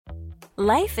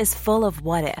Life is full of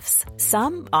what-ifs.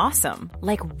 Some awesome,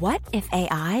 like what if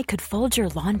AI could fold your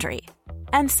laundry?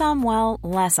 And some, well,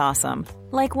 less awesome,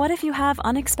 like what if you have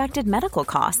unexpected medical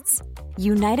costs?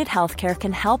 United Healthcare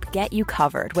can help get you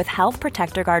covered with Health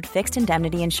Protector Guard fixed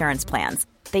indemnity insurance plans.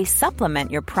 They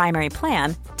supplement your primary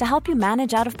plan to help you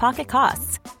manage out-of-pocket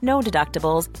costs. No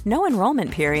deductibles, no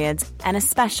enrollment periods, and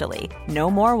especially no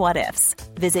more what-ifs.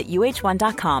 Visit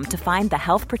uh1.com to find the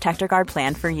Health Protector Guard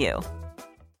plan for you.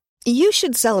 You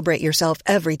should celebrate yourself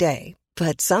every day,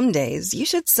 but some days you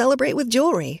should celebrate with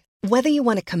jewelry. Whether you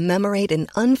want to commemorate an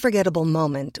unforgettable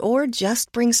moment or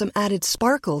just bring some added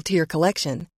sparkle to your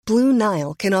collection, Blue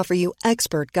Nile can offer you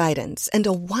expert guidance and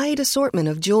a wide assortment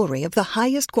of jewelry of the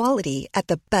highest quality at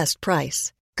the best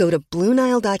price. Go to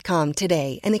BlueNile.com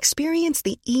today and experience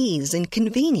the ease and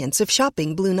convenience of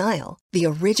shopping Blue Nile, the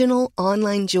original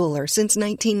online jeweler since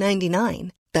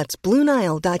 1999. That's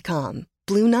BlueNile.com.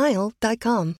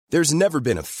 BlueNile.com. There's never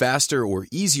been a faster or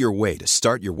easier way to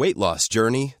start your weight loss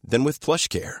journey than with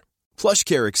PlushCare.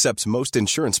 PlushCare accepts most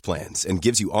insurance plans and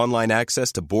gives you online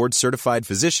access to board-certified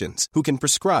physicians who can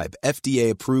prescribe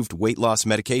FDA-approved weight loss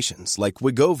medications like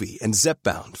Wegovy and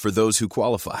Zepbound for those who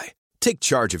qualify. Take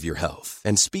charge of your health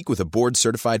and speak with a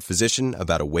board-certified physician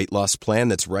about a weight loss plan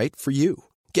that's right for you.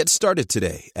 Get started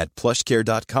today at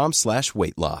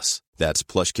plushcare.com/weight loss. That's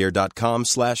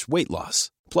plushcare.com/weight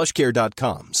loss.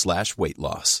 plushcare.com/weight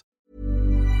loss.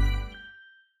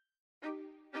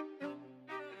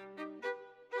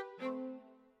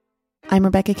 I'm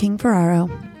Rebecca King-Ferraro.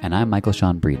 And I'm Michael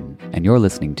Sean Breeden, and you're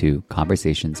listening to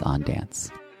Conversations on Dance.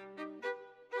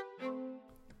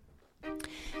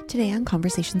 Today on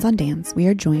Conversations on Dance, we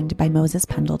are joined by Moses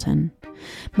Pendleton.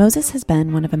 Moses has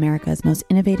been one of America's most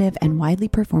innovative and widely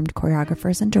performed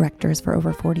choreographers and directors for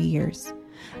over 40 years.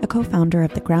 A co-founder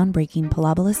of the groundbreaking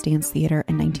Pilobolus Dance Theater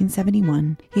in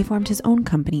 1971, he formed his own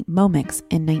company, Momix,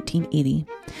 in 1980.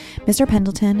 Mr.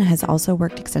 Pendleton has also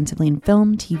worked extensively in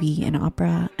film, TV, and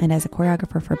opera, and as a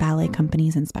choreographer for ballet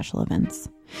companies and special events.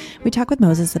 We talk with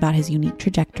Moses about his unique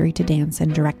trajectory to dance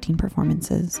and directing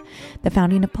performances, the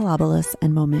founding of Pilobolus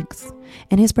and Momix,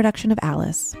 and his production of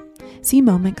Alice. See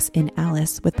Momix in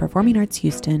Alice with Performing Arts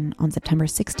Houston on September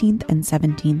 16th and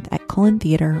 17th at Cullen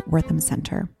Theater, Wortham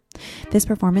Center. This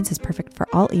performance is perfect for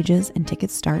all ages and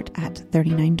tickets start at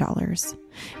 $39.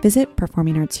 Visit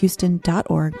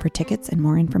performingartshouston.org for tickets and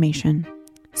more information.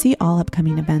 See all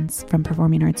upcoming events from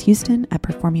Performing Arts Houston at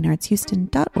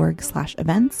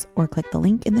performingartshouston.org/events or click the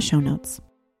link in the show notes.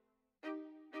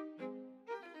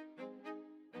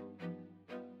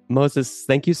 Moses,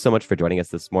 thank you so much for joining us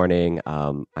this morning.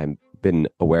 I've been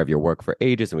aware of your work for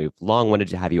ages, and we've long wanted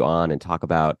to have you on and talk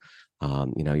about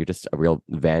you're just a real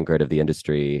vanguard of the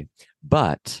industry.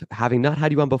 But having not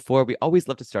had you on before, we always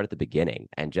love to start at the beginning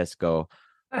and just go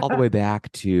all the way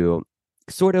back to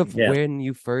sort of when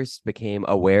you first became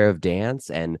aware of dance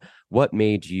and what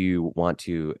made you want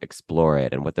to explore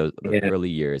it and what those early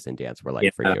years in dance were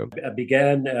like for you. I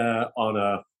began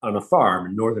on a farm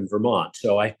in northern Vermont.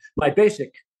 So my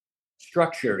basic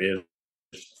structure is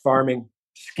farming,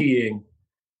 skiing,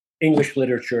 English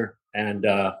literature, and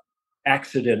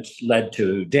accidents led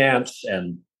to dance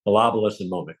and Pilobolus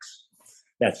and Momix.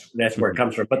 That's where it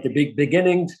comes from. But the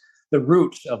beginnings, the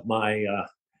roots of my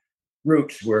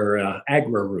roots were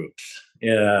agri roots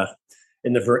in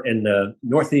the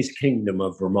northeast kingdom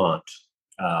of Vermont,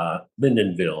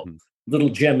 Lyndonville, little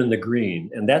gem in the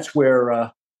green, and that's where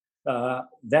I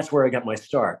got my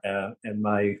start. And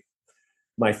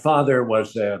my father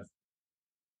was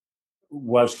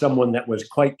someone that was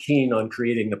quite keen on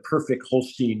creating the perfect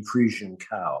Holstein Friesian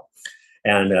cow.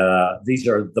 And these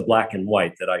are the black and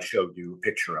white that I showed you a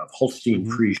picture of, Holstein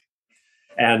Friesian.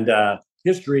 And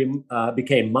his dream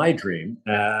became my dream,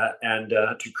 and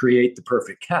to create the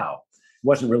perfect cow. It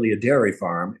wasn't really a dairy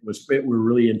farm. We're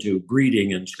really into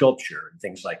breeding and sculpture and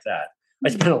things like that. I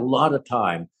spent a lot of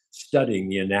time studying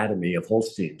the anatomy of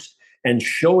Holsteins and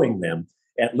showing them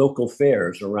at local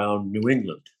fairs around New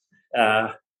England.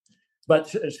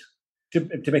 But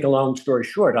to make a long story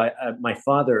short, my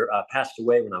father passed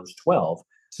away when I was 12.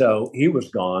 So he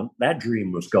was gone. That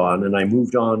dream was gone. And I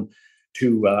moved on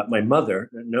to my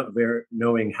mother,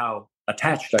 knowing how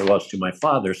attached I was to my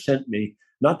father, sent me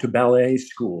not to ballet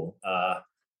school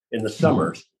in the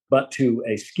summers, but to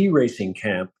a ski racing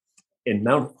camp in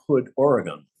Mount Hood,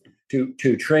 Oregon,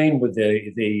 to train with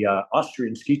the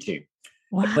Austrian ski team,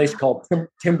 a place called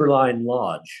Timberline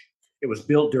Lodge. It was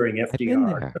built during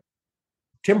FDR.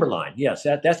 Timberline, yes,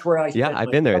 that's where I. Yeah,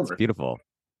 I've been there. It's beautiful.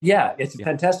 Yeah, it's a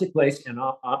fantastic place, and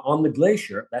on the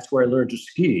glacier, that's where I learned to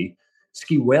ski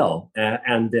well.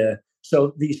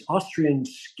 So these Austrian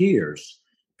skiers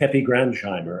Pepe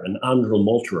Grandheimer and Andrel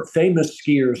Molterer, famous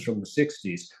skiers from the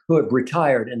 60s who have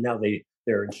retired and now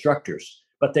they're instructors,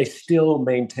 but they still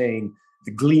maintain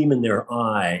the gleam in their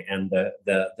eye and the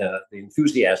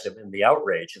enthusiasm and the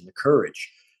outrage and the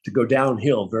courage to go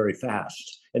downhill very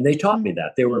fast. And they taught me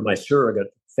that. They were my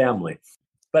surrogate family.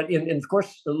 But of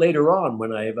course, later on,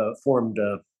 when I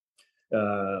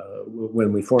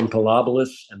when we formed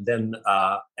Pilobolus, and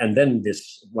then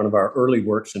this one of our early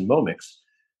works in Momix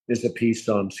is a piece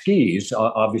on skis.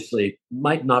 Obviously,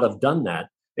 might not have done that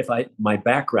if my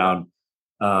background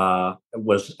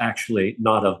was actually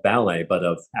not of ballet, but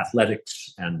of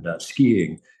athletics and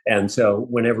skiing. And so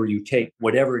whenever you take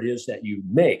whatever it is that you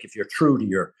make, if you're true to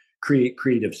your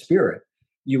creative spirit,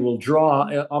 you will draw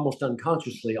almost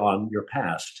unconsciously on your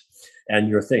past and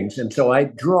your things. And so I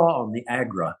draw on the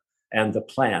agra and the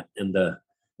plant and the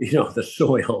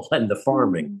soil and the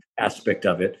farming aspect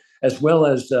of it, as well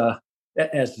as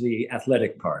the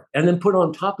athletic part. And then put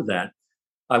on top of that,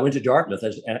 I went to Dartmouth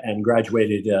and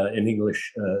graduated in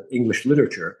English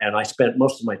literature, and I spent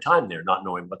most of my time there not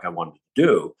knowing what I wanted to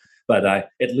do. But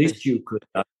at least you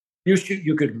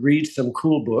could read some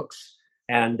cool books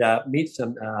and meet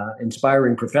some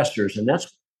inspiring professors, and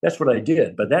that's what I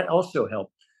did. But that also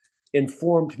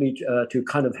informed me to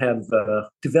kind of have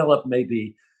develop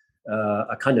maybe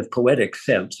a kind of poetic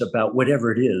sense about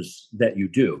whatever it is that you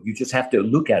do. You just have to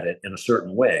look at it in a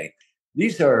certain way.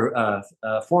 These are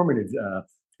formative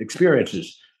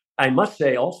experiences. I must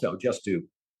say also, just to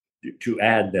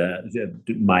add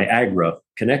my agra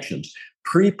connections,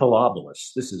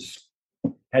 pre-Pilobolus,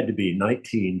 had to be maybe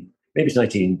it's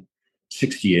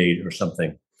 1968 or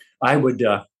something. I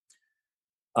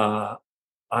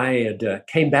had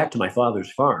came back to my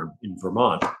father's farm in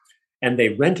Vermont, and they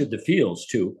rented the fields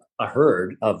to a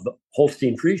herd of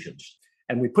Holstein Friesians.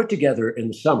 And we put together in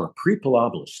the summer,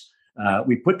 pre-Pilobolus,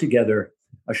 we put together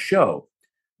a show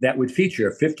that would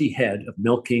feature 50 head of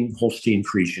milking Holstein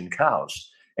Friesian cows.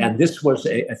 And this was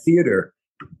a theater.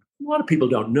 A lot of people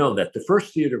don't know that the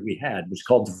first theater we had was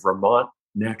called the Vermont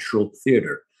Natural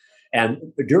Theater.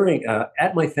 And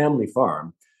at my family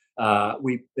farm,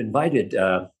 we invited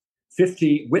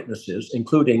 50 witnesses,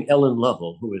 including Ellen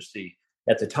Lovell, who was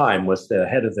at the time was the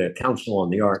head of the Council on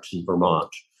the Arts in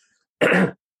Vermont.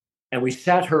 And we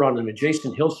sat her on an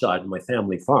adjacent hillside on my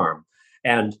family farm.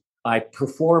 And I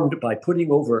performed by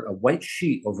putting over a white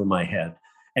sheet over my head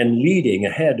and leading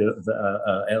a herd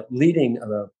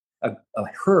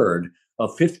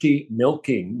of 50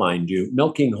 milking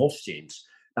Holsteins.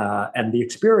 And the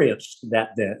experience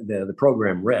that the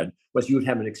program read was you would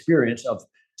have an experience of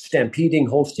stampeding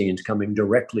Holsteins coming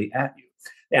directly at you.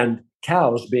 And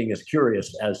cows, being as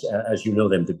curious as you know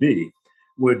them to be,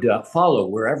 would follow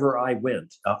wherever I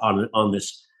went on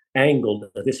this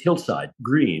hillside,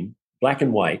 green, black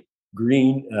and white,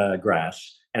 green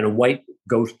grass, and a white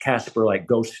Casper-like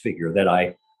ghost figure that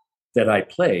I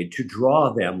played to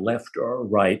draw them left or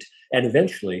right, and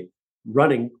eventually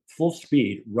running full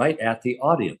speed right at the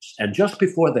audience. And just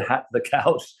before the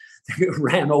cows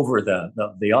ran over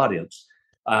the audience,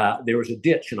 there was a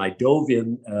ditch, and I dove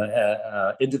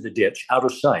into the ditch out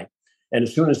of sight. And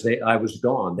as soon as I was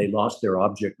gone, they lost their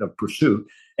object of pursuit,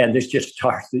 and this just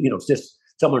started.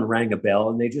 Someone rang a bell,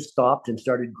 and they just stopped and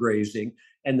started grazing.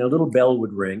 And the little bell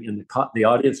would ring, and the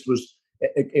audience was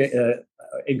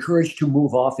encouraged to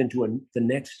move off into the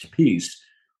next piece,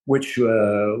 which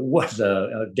was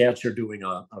a dancer doing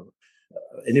an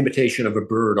imitation of a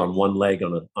bird on one leg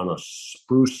on a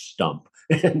spruce stump.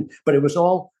 But it was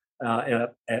all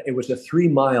it was a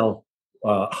 3-mile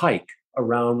hike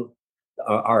around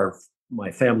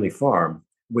my family farm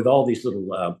with all these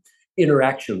little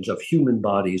interactions of human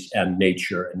bodies and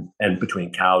nature and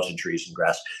between cows and trees and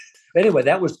grass. Anyway,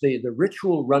 that was the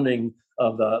ritual running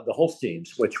of the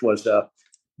Holsteins, which was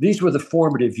these were the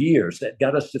formative years that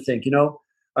got us to think,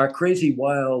 our crazy,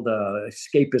 wild,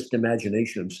 escapist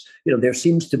imaginations, there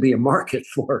seems to be a market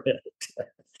for it.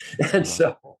 And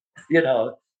so,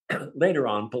 later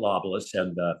on, Pilobolus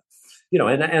and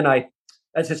I,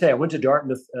 as I say, I went to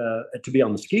Dartmouth to be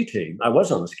on the ski team. I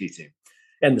was on the ski team.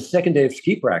 And the second day of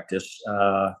ski practice,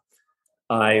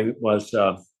 I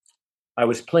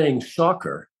was playing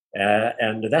soccer.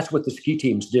 And that's what the ski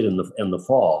teams did in the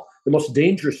fall. The most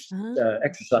dangerous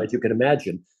exercise you can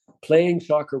imagine: playing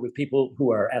soccer with people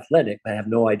who are athletic but have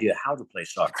no idea how to play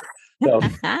soccer. So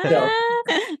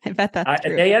I bet that's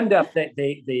true.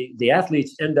 The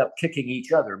athletes end up kicking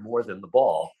each other more than the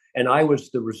ball. And I was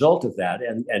the result of that,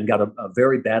 and got a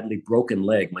very badly broken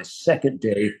leg my second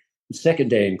day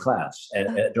in class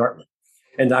at Dartmouth.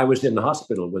 And I was in the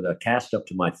hospital with a cast up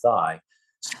to my thigh.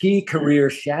 Ski career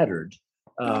shattered.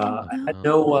 I had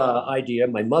no idea.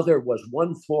 My mother was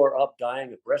one floor up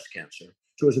dying of breast cancer.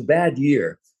 So it was a bad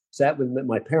year. So that when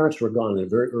my parents were gone at a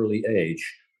very early age.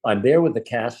 I'm there with the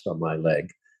cast on my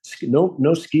leg.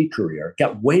 No ski career.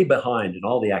 Got way behind in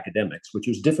all the academics, which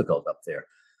was difficult up there.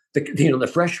 The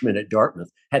freshmen at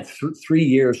Dartmouth had 3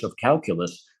 years of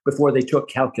calculus before they took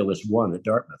calculus 1 at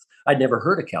Dartmouth. I'd never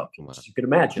heard of calculus. You can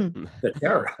imagine the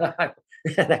terror,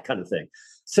 that kind of thing.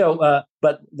 So,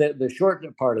 but the short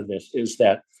part of this is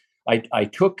that I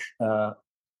took a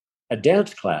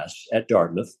dance class at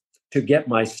Dartmouth to get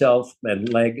myself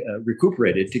and leg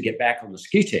recuperated to get back on the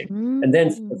ski team, and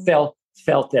then felt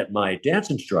that my dance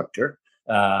instructor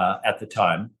at the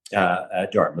time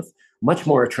at Dartmouth much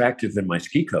more attractive than my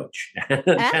ski coach,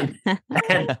 and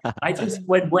I just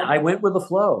went with the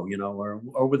flow,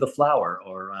 or with the flower,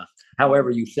 or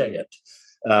however you say it.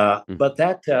 But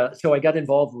so I got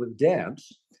involved with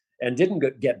dance and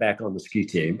didn't get back on the ski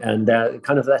team, and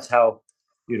that's how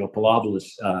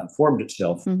Pilobolus formed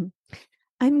itself. Mm-hmm.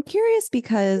 I'm curious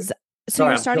because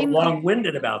you're starting I'm so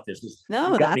long-winded about this.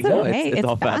 No, that's okay.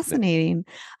 It's fascinating.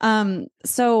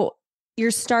 So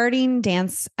you're starting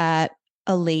dance at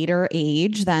a later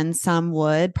age than some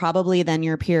would, probably than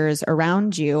your peers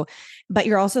around you, but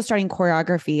you're also starting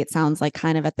choreography, it sounds like,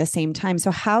 kind of at the same time. So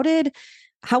how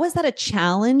was that a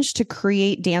challenge to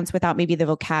create dance without maybe the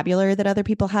vocabulary that other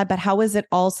people had? But how was it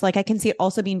also, like, I can see it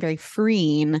also being very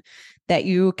freeing, that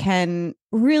you can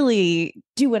really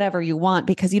do whatever you want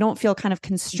because you don't feel kind of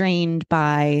constrained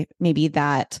by maybe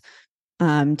that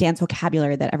dance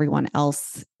vocabulary that everyone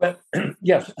else. But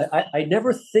yes, I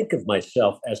never think of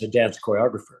myself as a dance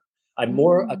choreographer. I'm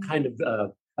more a kind of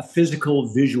a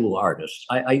physical visual artist.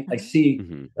 I see,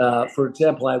 for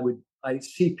example, I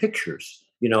see pictures.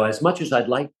 As much as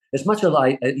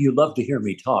you love to hear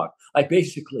me talk, I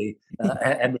basically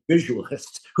am a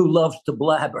visualist who loves to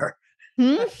blabber.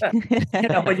 When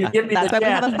you give me that's the why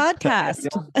chance, we have a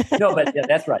podcast. No, but yeah,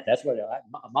 that's right. That's what a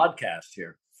modcast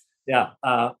here. Yeah.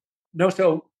 No,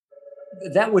 so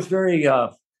that was very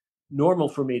normal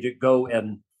for me to go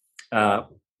and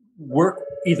work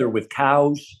either with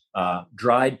cows,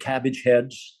 dried cabbage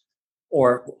heads,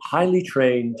 or highly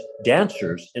trained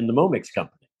dancers in the Momix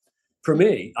company. For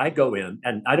me, I go in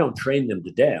and I don't train them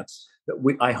to dance. But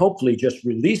I hopefully just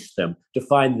release them to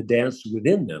find the dance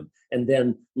within them, and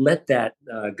then let that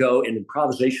go in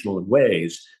improvisational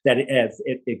ways that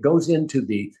it goes into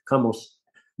the almost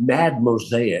mad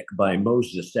mosaic by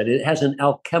Moses, that it has an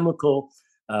alchemical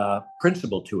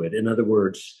principle to it. In other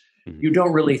words, you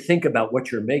don't really think about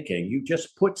what you're making. You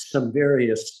just put some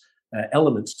various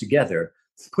elements together,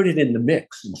 put it in the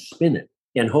mix and spin it.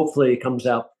 And hopefully it comes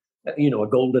out, a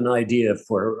golden idea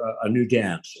for a new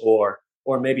dance, or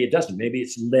maybe it doesn't. Maybe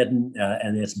it's leaden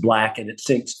and it's black and it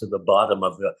sinks to the bottom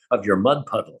of your mud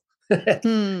puddle.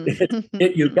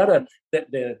 You've got to,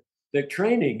 the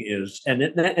training is, and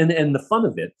the fun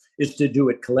of it is to do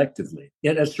it collectively.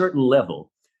 At a certain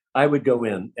level, I would go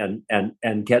in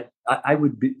and get, I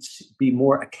would be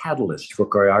more a catalyst for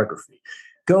choreography.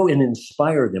 Go and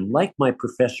inspire them like my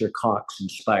Professor Cox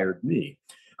inspired me.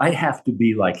 I have to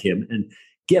be like him and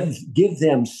give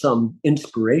them some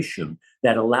inspiration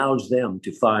that allows them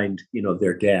to find,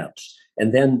 their dance.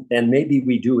 And then maybe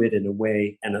we do it in a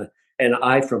way, and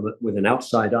I, with an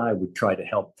outside eye, would try to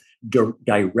help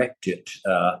direct it.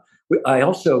 I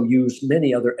also use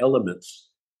many other elements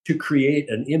to create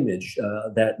an image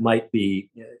that might be,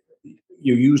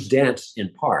 you use dance in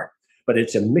part, but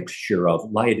it's a mixture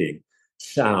of lighting,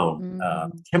 sound,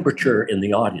 temperature in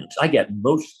the audience. I get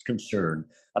most concerned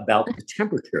about the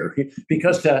temperature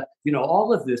because,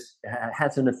 all of this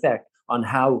has an effect on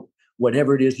how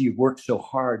whatever it is you've worked so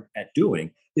hard at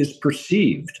doing is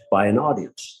perceived by an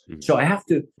audience. So I have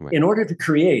to, in order to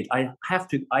create, I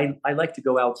like to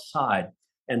go outside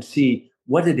and see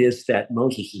what it is that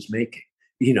Moses is making,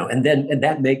 and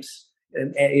that makes,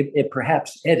 it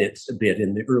perhaps edits a bit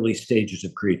in the early stages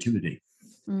of creativity.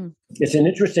 It's an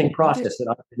interesting process that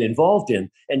I've been involved in,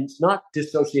 and it's not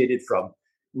dissociated from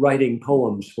writing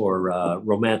poems for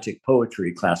romantic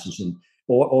poetry classes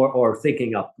or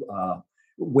thinking up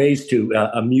ways to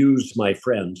amuse my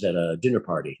friends at a dinner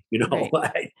party.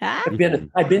 I've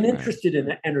been interested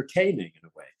in entertaining in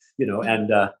a way, and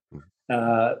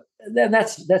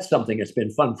that's something that's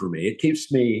been fun for me. It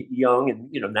keeps me young, and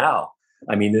now,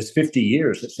 there's 50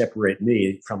 years that separate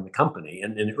me from the company,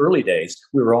 and in the early days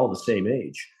we were all the same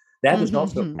age. That was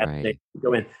also fascinating to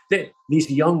go in. These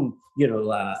young,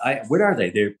 what are they?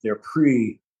 They're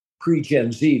pre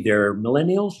Gen Z. They're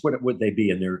millennials. What would they be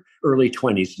in their early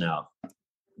 20s now?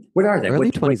 What are they?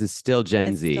 Early 20s is still Gen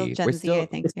It's Z. still Gen Z, I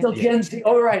think. It's still Gen Z.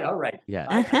 All right.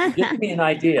 Yeah. Give me an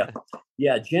idea.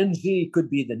 Yeah, Gen Z could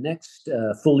be the next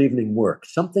full evening work.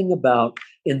 Something about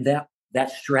in that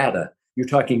strata. You're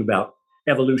talking about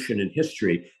evolution in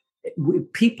history.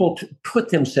 People put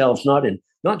themselves not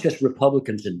just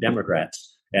Republicans and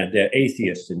Democrats and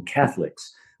atheists and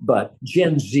Catholics, but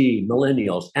Gen Z,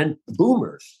 millennials, and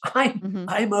boomers.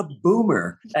 I'm a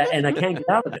boomer, and I can't get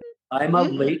out of it. I'm a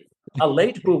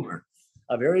late boomer,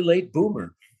 a very late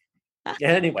boomer.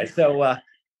 Anyway, so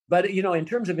but in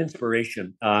terms of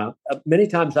inspiration, many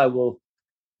times I will,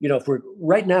 if we're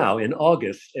right now in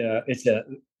August,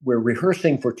 we're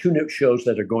rehearsing for two new shows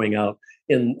that are going out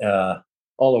in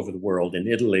all over the world, in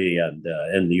Italy and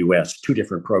in the U.S., two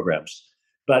different programs.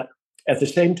 But at the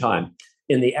same time,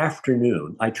 in the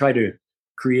afternoon, I try to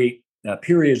create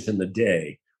periods in the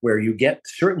day where you get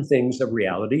certain things of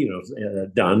reality,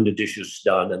 done, the dishes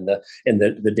done, and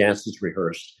the dances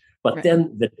rehearsed. But right.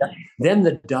 then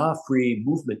the Da-free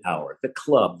movement hour,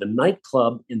 the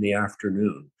nightclub in the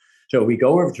afternoon. So we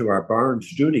go over to our barn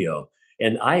studio,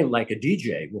 and I, like a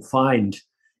DJ, will find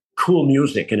cool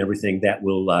music and everything that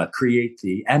will create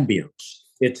the ambience.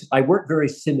 I work very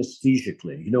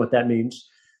synesthesically. You know what that means?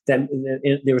 Then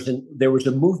there was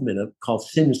a movement called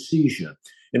synesthesia,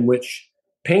 in which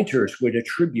painters would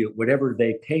attribute whatever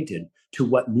they painted to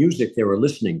what music they were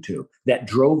listening to that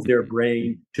drove their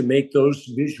brain to make those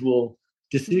visual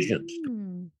decisions.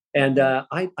 And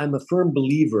I'm a firm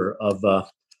believer of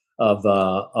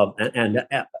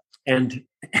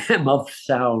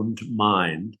sound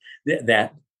mind,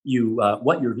 that you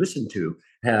what you're listening to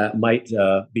might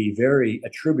be very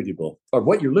attributable, or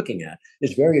what you're looking at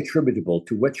is very attributable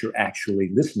to what you're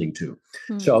actually listening to.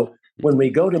 So when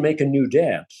we go to make a new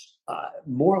dance,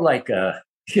 more like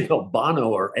Bono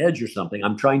or Edge or something,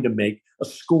 I'm trying to make a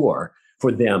score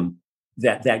for them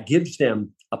that gives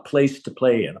them a place to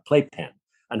play in, a playpen,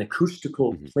 an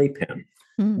acoustical playpen.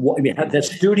 That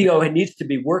studio, it needs to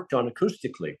be worked on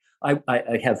acoustically. I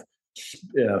have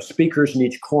speakers in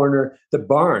each corner. The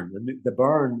barn,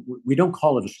 we don't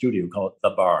call it a studio, we call it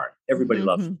the barn. Everybody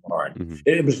loves the barn.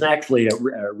 It was actually a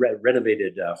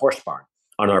renovated horse barn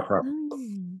on our property.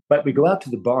 But we go out to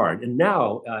the barn, and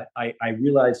now I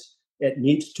realize it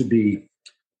needs to be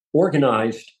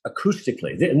organized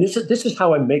acoustically. And this is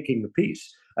how I'm making the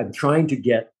piece. I'm trying to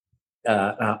get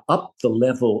up the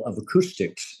level of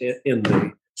acoustics in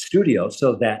the studio,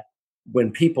 so that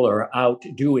when people are out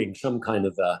doing some kind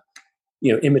of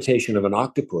imitation of an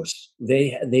octopus,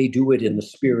 they do it in the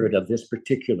spirit of this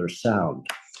particular sound.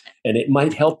 And it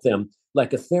might help them,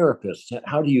 like a therapist.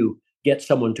 How do you get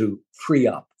someone to free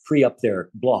up their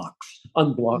blocks,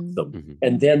 unblock them?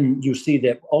 And then you see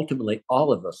that ultimately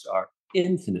all of us are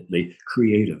infinitely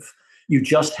creative. You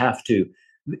just have to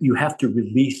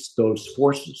release those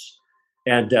forces.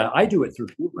 And I do it through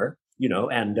humor,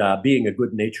 and being a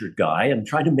good-natured guy and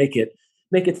trying to make it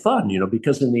fun,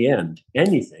 because in the end,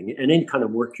 anything and any kind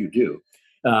of work you do,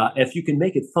 if you can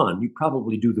make it fun, you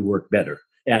probably do the work better.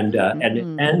 And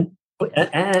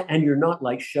you're not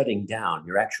like shutting down;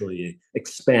 you're actually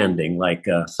expanding, like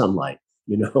sunlight,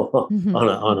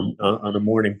 on a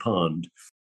morning pond.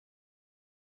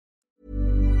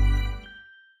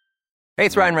 Hey,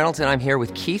 it's Ryan Reynolds, and I'm here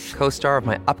with Keith, co-star of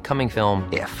my upcoming film,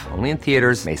 If, only in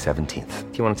theaters May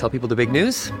 17th. Do you want to tell people the big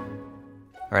news?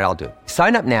 All right, I'll do it.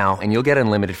 Sign up now and you'll get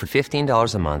unlimited for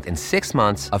 $15 a month and 6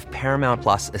 months of Paramount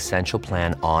Plus Essential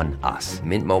Plan on us.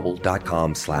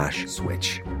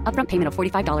 MintMobile.com/switch. Upfront payment of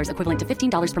 $45 equivalent to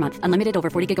 $15 per month. Unlimited over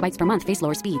 40 gigabytes per month. Face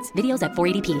lower speeds. Videos at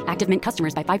 480p. Active Mint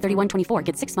customers by 531.24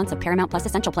 get 6 months of Paramount Plus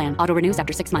Essential Plan. Auto renews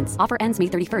after 6 months. Offer ends May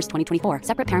 31st, 2024.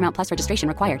 Separate Paramount Plus registration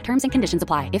required. Terms and conditions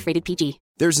apply if rated PG.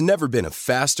 There's never been a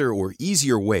faster or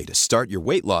easier way to start your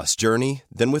weight loss journey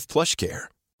than with PlushCare.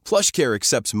 PlushCare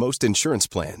accepts most insurance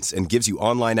plans and gives you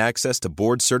online access to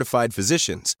board-certified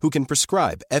physicians who can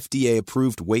prescribe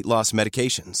FDA-approved weight loss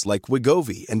medications like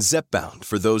Wegovy and Zepbound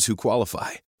for those who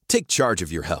qualify. Take charge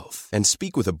of your health and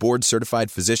speak with a board-certified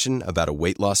physician about a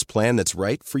weight loss plan that's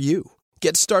right for you.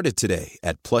 Get started today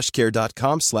at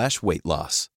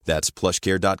plushcare.com/weight-loss. That's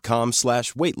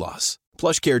plushcare.com/weight-loss.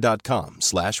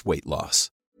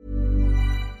 plushcare.com/weight-loss.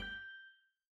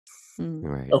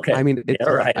 Right. Okay. I mean, it's,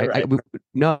 right. I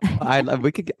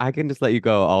can just let you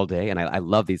go all day, and I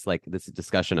love this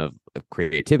discussion of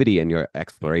creativity and your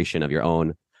exploration of your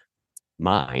own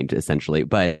mind, essentially.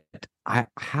 But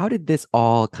how did this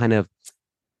all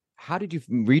how did you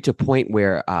reach a point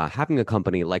where having a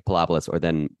company like Pilopolis, or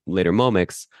then later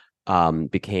Momix,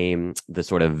 became the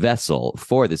sort of vessel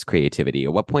for this creativity?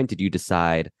 At what point did you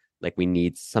decide, like, we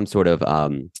need some sort of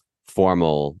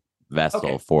formal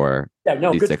vessel for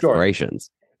no, these good explorations.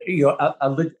 Story.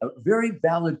 A very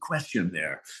valid question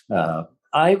there.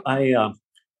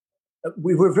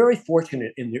 We were very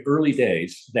fortunate in the early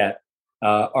days that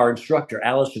our instructor,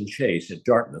 Allison Chase at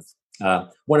Dartmouth,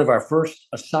 one of our first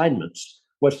assignments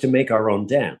was to make our own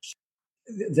dance.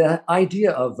 The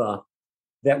idea of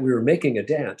that we were making a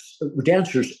dance,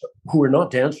 dancers who were not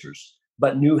dancers,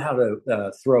 but knew how to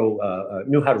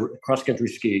knew how to cross-country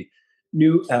ski,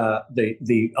 knew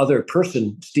the other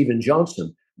person, Stephen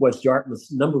Johnson, was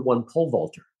Dartmouth's #1 pole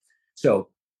vaulter. So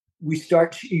we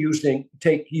start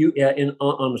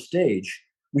on a stage.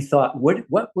 We thought,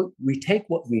 what we take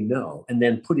what we know and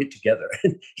then put it together.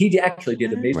 He actually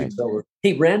did amazing solo.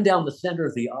 He ran down the center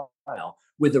of the aisle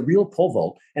with a real pole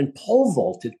vault and pole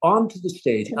vaulted onto the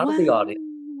stage out of the audience,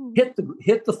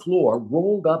 hit the floor,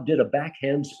 rolled up, did a back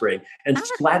handspring, and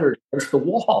splattered against the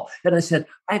wall. And I said,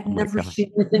 I've never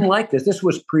seen anything like this. This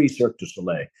was pre-Cirque du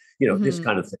Soleil, this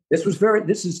kind of thing. This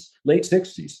is late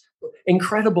 60s.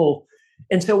 Incredible.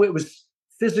 And so it was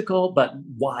physical, but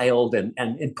wild and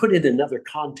put it in another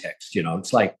context.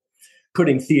 It's like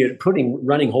putting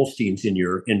running Holsteins in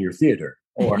your theater,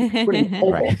 or putting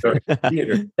pole vaulter in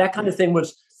theater. That kind of thing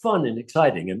was fun and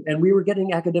exciting, and we were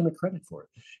getting academic credit for it.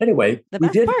 Anyway, we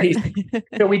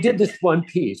did this one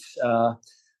piece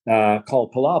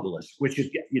called Polobolus, which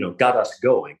is got us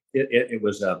going. It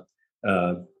was a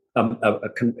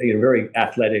very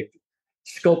athletic,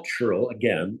 sculptural,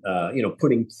 again,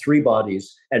 putting three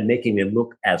bodies and making them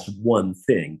look as one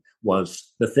thing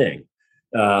was the thing.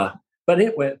 But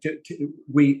it went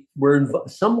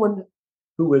someone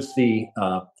who was the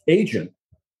agent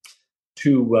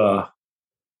to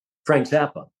Frank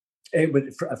Zappa,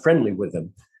 friendly with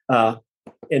him,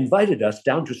 invited us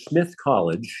down to Smith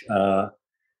College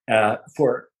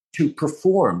to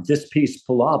perform this piece,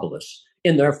 Polobolus.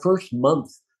 In their first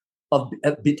month of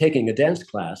taking a dance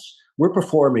class, we're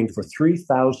performing for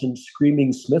 3,000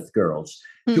 screaming Smith girls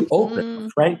to open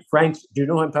Frank's. Do you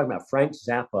know what I'm talking about? Frank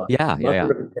Zappa. Yeah.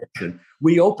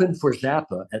 We opened for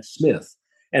Zappa at Smith,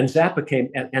 and Zappa came,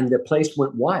 and the place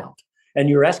went wild. And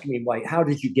you're asking me, why? How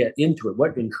did you get into it?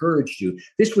 What encouraged you?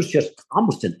 This was just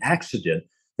almost an accident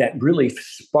that really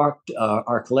sparked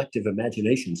our collective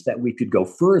imaginations that we could go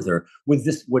further with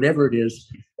this, whatever it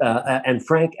is. And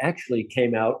Frank actually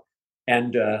came out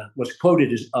and was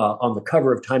quoted as on the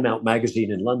cover of Time Out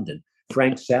magazine in London.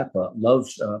 Frank Zappa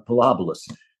loves Polobolus,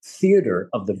 theater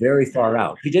of the very far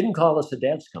out. He didn't call us a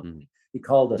dance company. He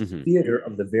called us theater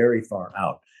of the very far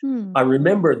out. I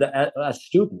remember that as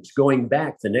students going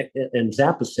back and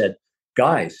Zappa said,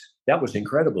 "Guys, that was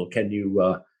incredible. Can you?"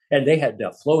 And they had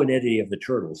Flo and Eddie of the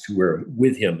Turtles who were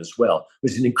with him as well. It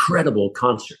was an incredible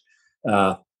concert.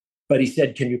 But he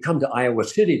said, "Can you come to Iowa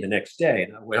City the next day?"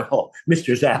 And I went, "Oh,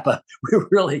 Mr. Zappa,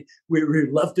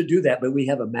 we love to do that, but we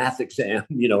have a math exam,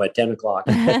 at 10 o'clock."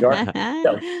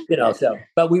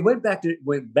 But we went back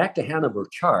to Hanover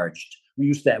charged. We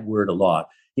use that word a lot.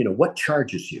 What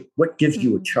charges you? What gives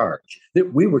you a charge?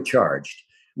 That we were charged.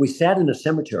 We sat in a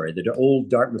cemetery, the old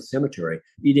Dartmouth cemetery,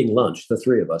 eating lunch, the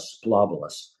three of us,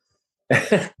 Polobolus.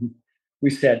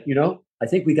 We said, I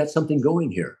think we got something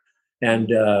going here. And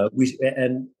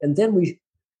then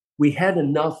we had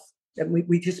enough, and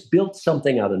we just built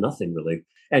something out of nothing, really,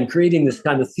 and creating this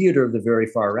kind of theater of the very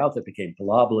far out that became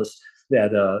Polobolus,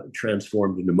 that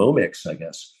transformed into Momix, I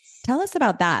guess. Tell us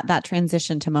about that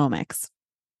transition to Momix.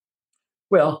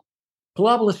 Well,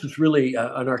 Polobolus was really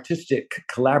an artistic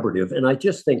collaborative, and I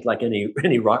just think, like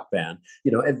any rock band,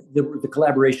 the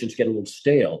collaborations get a little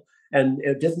stale, and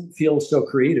it doesn't feel so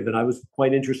creative. And I was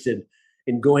quite interested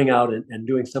in going out and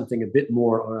doing something a bit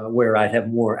more where I have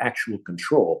more actual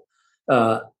control.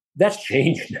 That's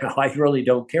changed now. I really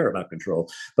don't care about control.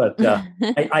 But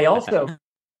I also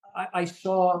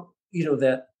saw,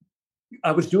 that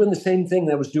I was doing the same thing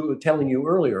that I was telling you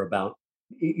earlier about.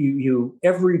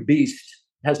 Every beast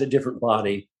has a different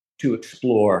body to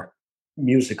explore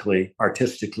musically,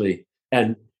 artistically,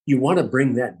 and you want to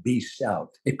bring that beast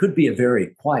out. It could be a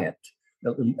very quiet,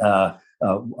 a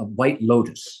white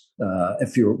lotus.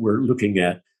 If we're looking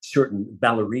at certain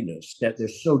ballerinas, that they're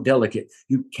so delicate,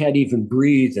 you can't even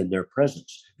breathe in their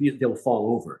presence. They'll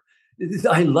fall over.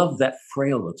 I love that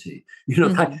frailty,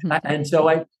 and so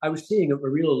I was seeing a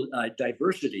real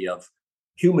diversity of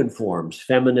human forms,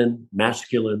 feminine,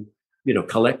 masculine,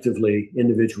 collectively,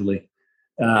 individually.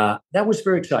 That was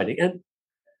very exciting. And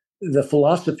the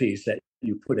philosophies that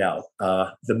you put out,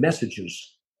 the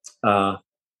messages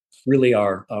really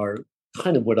are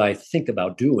kind of what I think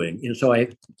about doing. And so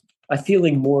I'm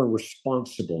feeling more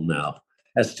responsible now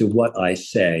as to what I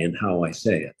say and how I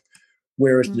say it.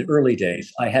 Whereas in the early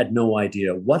days, I had no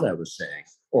idea what I was saying.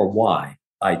 or why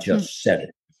I just said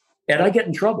it. And I get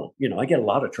in trouble. I get a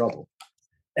lot of trouble.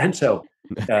 And so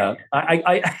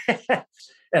I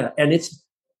and it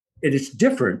is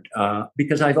different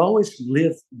because I've always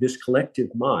lived this collective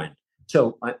mind.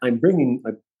 So I'm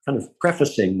kind of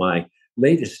prefacing my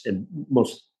latest and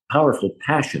most powerful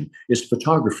passion is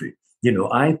photography.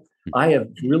 I have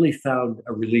really found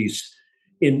a release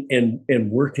in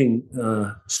working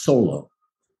solo.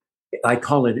 I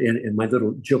call it in my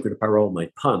little joker de parole, my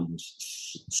puns,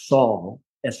 Sol,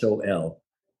 S-O-L,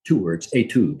 2 words,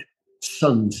 etude,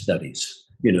 sun studies,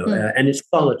 and it's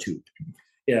solitude.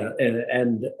 Yeah,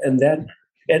 and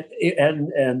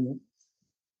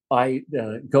I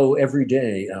go every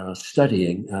day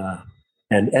studying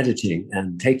and editing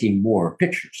and taking more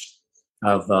pictures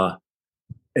of.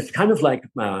 It's kind of like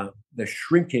the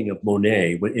shrinking of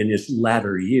Monet in his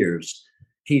latter years.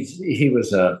 He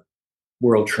was a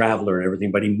world traveler and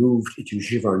everything, but he moved to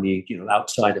Giverny,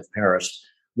 outside of Paris,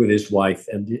 with his wife,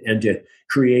 and to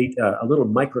create a little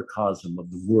microcosm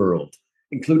of the world,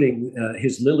 including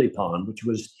his lily pond, which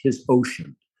was his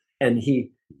ocean. And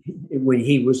when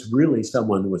he was really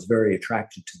someone who was very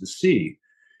attracted to the sea,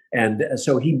 and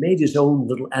so he made his own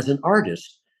little. As an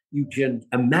artist, you can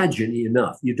imagine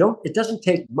enough. It doesn't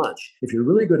take much. If you're a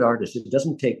really good artist, it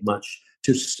doesn't take much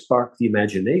to spark the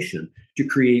imagination to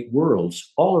create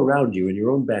worlds all around you in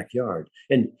your own backyard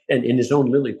and in his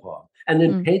own lily pond, and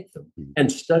then paint them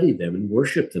and study them and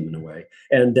worship them in a way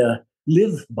and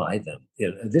live by them.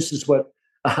 This is what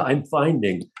I'm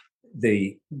finding.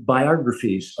 The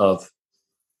biographies of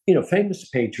famous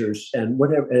painters and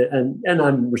whatever, and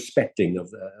I'm respecting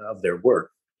of their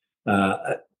work.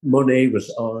 Monet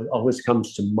always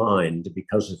comes to mind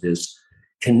because of his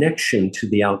connection to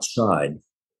the outside,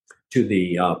 to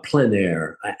the plein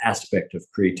air aspect of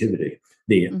creativity.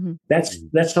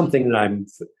 That's something that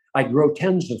I grow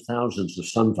tens of thousands of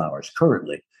sunflowers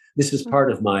currently. This is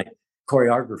part of my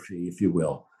choreography, if you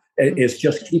will. It's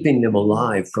just keeping them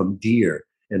alive from deer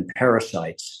and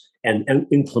parasites and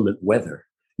inclement weather.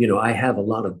 I have a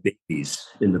lot of babies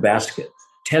in the basket,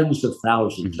 tens of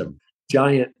thousands of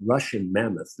giant Russian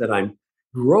mammoths that I'm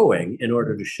growing in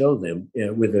order to show them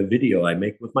with a video I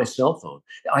make with my cell phone.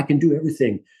 I can do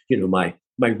everything. My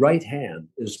right hand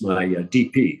is my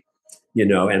DP,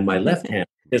 and my left hand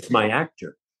is my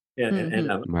actor. And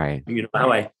right.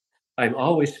 How I'm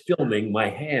always filming my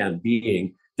hand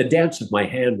being the dance of my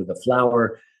hand with a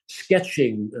flower,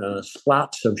 sketching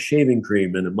spots of shaving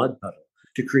cream in a mud puddle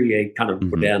to create kind of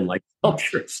Rodin-like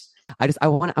sculptures. I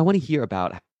want to hear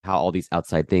about how all these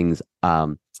outside things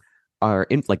are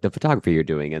in, like the photography you're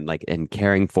doing and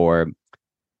caring for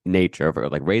nature, for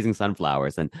like raising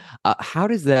sunflowers, and how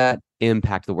does that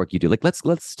impact the work you do? Like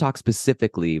let's talk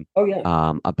specifically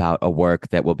about a work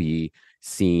that will be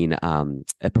seen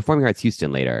at Performing Arts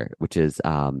Houston later, which is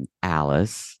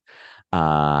Alice.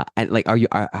 And like,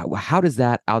 how does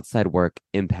that outside work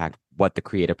impact what the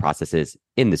creative process is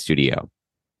in the studio?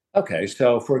 Okay,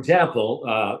 so for example,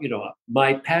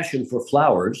 my passion for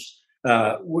flowers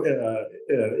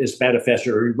is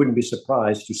manifested, or you wouldn't be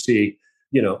surprised to see,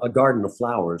 a garden of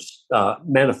flowers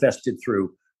manifested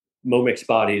through Momix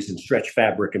bodies and stretch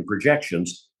fabric and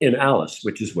projections in Alice,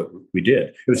 which is what we did.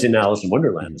 It was in Alice in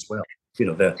Wonderland as well.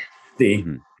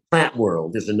 The plant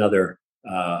world is another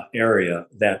area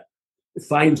that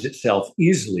finds itself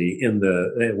easily in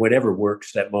the whatever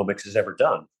works that Momix has ever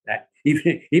done.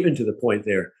 Even to the point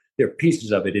there are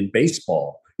pieces of it in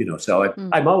baseball. So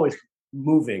I'm always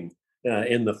moving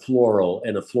in the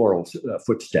floral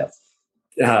footstep,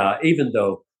 even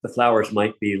though the flowers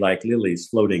might be like lilies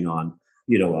floating on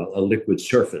a liquid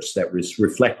surface that was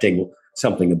reflecting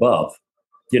something above.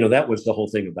 That was the whole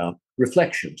thing about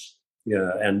reflections.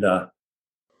 The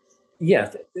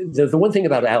one thing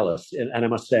about Alice, and I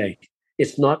must say,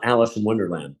 it's not Alice in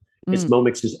Wonderland. It's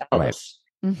Momix's Alice.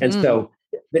 Right. And so,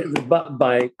 but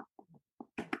by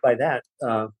that,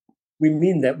 we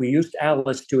mean that we used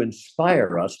Alice to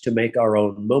inspire us to make our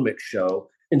own Momix show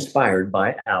inspired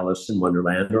by Alice in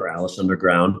Wonderland or Alice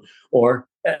Underground, or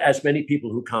as many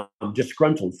people who come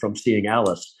disgruntled from seeing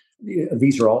Alice,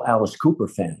 these are all Alice Cooper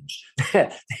fans.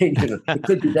 It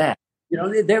could be that.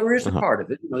 There is a part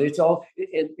of it. It's all,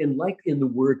 and like in the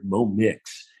word Momix,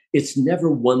 it's never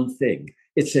one thing.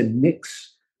 It's a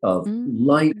mix of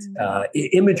light,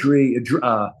 imagery,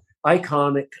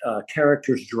 iconic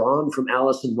characters drawn from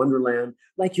Alice in Wonderland,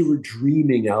 like you were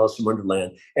dreaming Alice in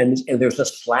Wonderland. And there's a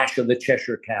slash of the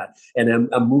Cheshire Cat and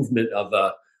a movement of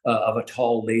a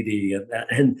tall lady,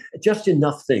 and just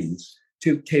enough things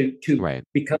to right.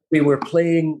 Because we were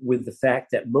playing with the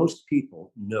fact that most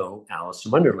people know Alice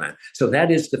in Wonderland. So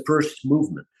that is the first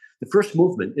movement. the first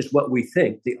movement is what we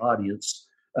think the audience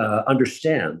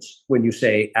understands when you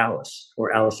say Alice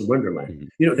or Alice in Wonderland.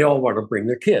 They all want to bring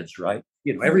their kids, right?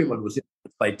 Everyone was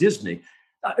influenced by Disney.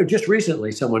 Just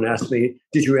recently, someone asked me,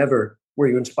 were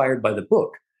you inspired by the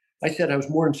book? I said I was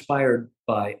more inspired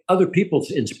by other people's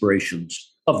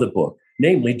inspirations of the book,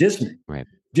 namely Disney. Right.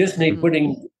 Disney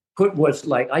was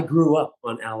like, I grew up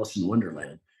on Alice in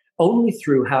Wonderland only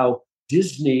through how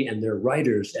Disney and their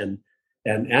writers and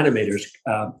animators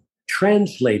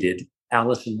translated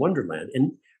Alice in Wonderland.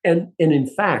 And in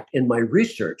fact, in my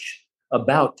research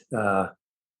about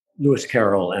Lewis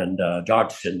Carroll and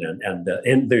Dodgson and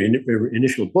the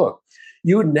initial book,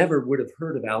 you never would have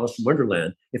heard of Alice in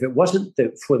Wonderland if it wasn't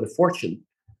for the fortunate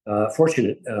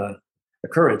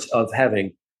occurrence of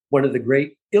having one of the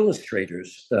great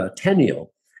illustrators,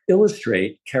 Tenniel,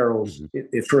 illustrate Carroll's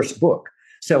first book.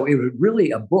 So it was really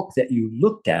a book that you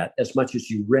looked at as much as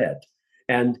you read.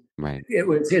 And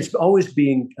it's always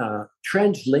being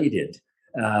translated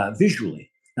visually.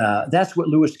 That's what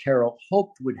Lewis Carroll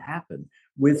hoped would happen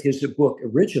with his book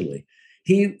originally.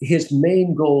 His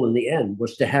main goal in the end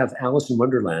was to have Alice in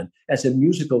Wonderland as a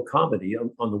musical comedy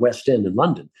on the West End in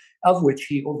London, of which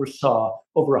he oversaw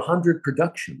over 100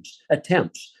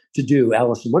 attempts to do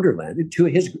Alice in Wonderland,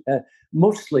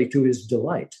 mostly to his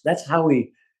delight. That's how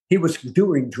he was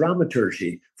doing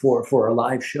dramaturgy for a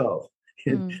live show.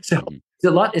 So it's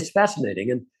a lot. It's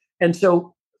fascinating, and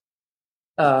so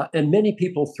many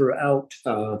people throughout.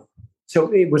 So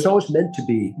it was always meant to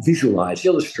be visualized,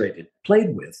 illustrated,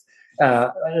 played with.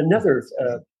 Another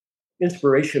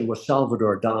inspiration was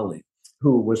Salvador Dali,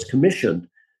 who was commissioned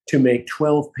to make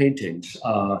 12 paintings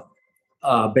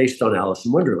based on Alice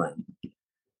in Wonderland.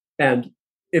 And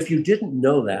if you didn't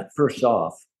know that, first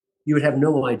off, you would have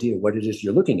no idea what it is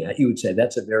you're looking at. You would say,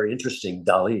 that's a very interesting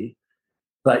Dali.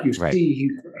 But you see,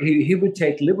 he would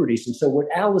take liberties. And so what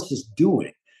Alice is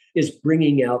doing is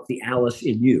bringing out the Alice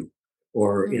in you,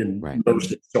 or in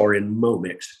Moses, or in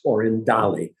Momix, or in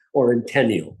Dali, or in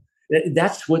Tenniel.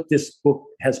 That's what this book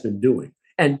has been doing.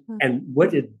 And what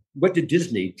did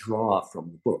Disney draw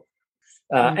from the book?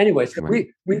 Anyway, so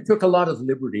we took a lot of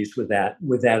liberties with that.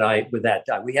 We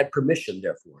had permission,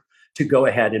 therefore, to go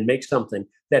ahead and make something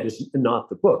that is not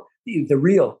the book. The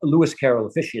real Lewis Carroll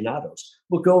aficionados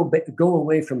will go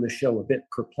away from the show a bit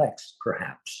perplexed,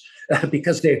 perhaps,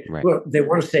 because they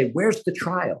want to say, "Where's the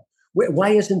trial? Why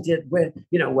isn't it?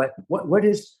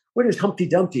 What is Humpty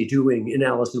Dumpty doing in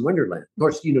Alice in Wonderland?" Of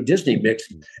course, Disney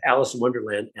mixed Alice in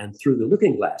Wonderland and Through the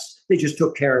Looking Glass. They just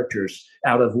took characters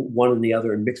out of one and the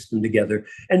other and mixed them together.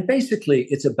 And basically,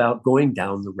 it's about going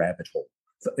down the rabbit hole.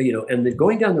 And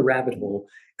going down the rabbit hole,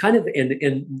 kind of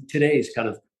in today's kind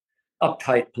of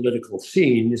uptight political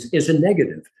scene, is a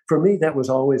negative. For me, that was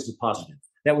always a positive.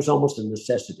 That was almost a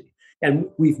necessity. And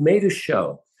we've made a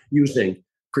show using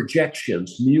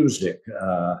projections, music,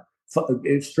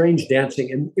 strange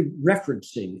dancing, and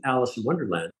referencing Alice in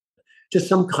Wonderland to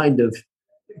some kind of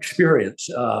experience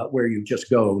where you just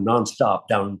go nonstop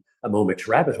down a Momix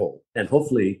rabbit hole. And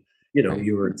hopefully,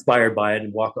 you were inspired by it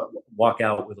and walk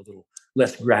out with a little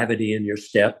less gravity in your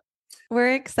step.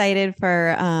 We're excited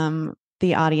for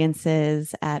the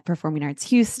audiences at Performing Arts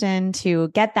Houston to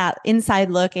get that inside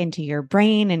look into your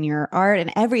brain and your art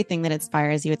and everything that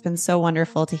inspires you. It's been so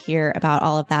wonderful to hear about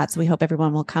all of that. So we hope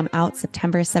everyone will come out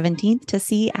September 17th to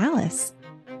see Alice.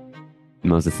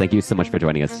 Moses, thank you so much for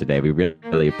joining us today. We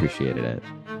really appreciated it.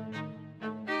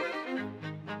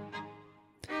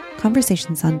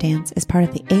 Conversations on Dance is part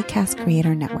of the ACAST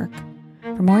Creator Network.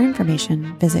 For more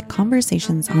information, visit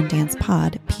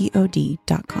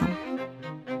conversationsondancepod.com.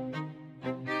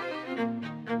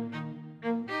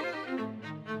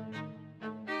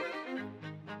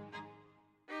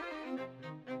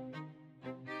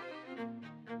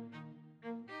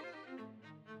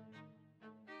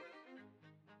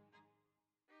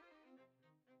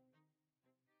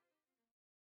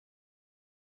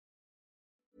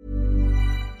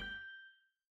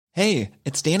 Hey,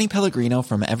 it's Danny Pellegrino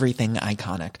from Everything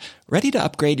Iconic. Ready to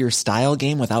upgrade your style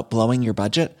game without blowing your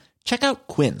budget? Check out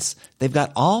Quince. They've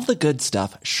got all the good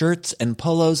stuff, shirts and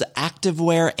polos,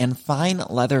 activewear, and fine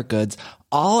leather goods,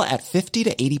 all at 50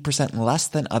 to 80% less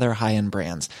than other high-end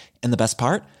brands. And the best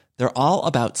part? They're all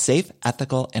about safe,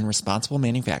 ethical, and responsible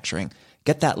manufacturing.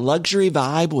 Get that luxury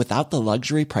vibe without the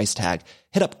luxury price tag.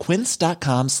 Hit up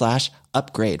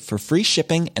quince.com/upgrade for free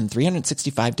shipping and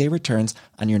 365-day returns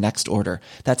on your next order.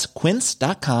 That's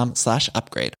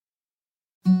quince.com/upgrade.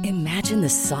 Imagine the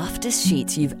softest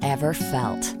sheets you've ever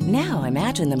felt. Now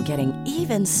imagine them getting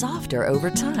even softer over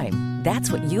time.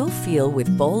 That's what you'll feel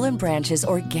with Bowl and Branch's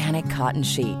organic cotton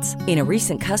sheets. In a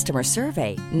recent customer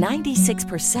survey,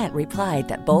 96% replied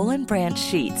that Bowl and Branch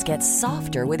sheets get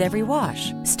softer with every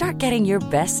wash. Start getting your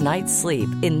best night's sleep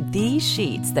in these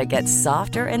sheets that get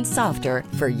softer and softer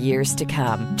for years to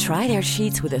come. Try their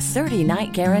sheets with a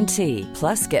 30-night guarantee.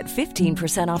 Plus, get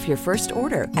 15% off your first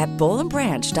order at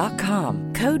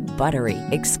bowlandbranch.com. Code BUTTERY.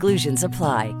 Exclusions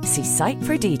apply. See site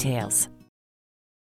for details.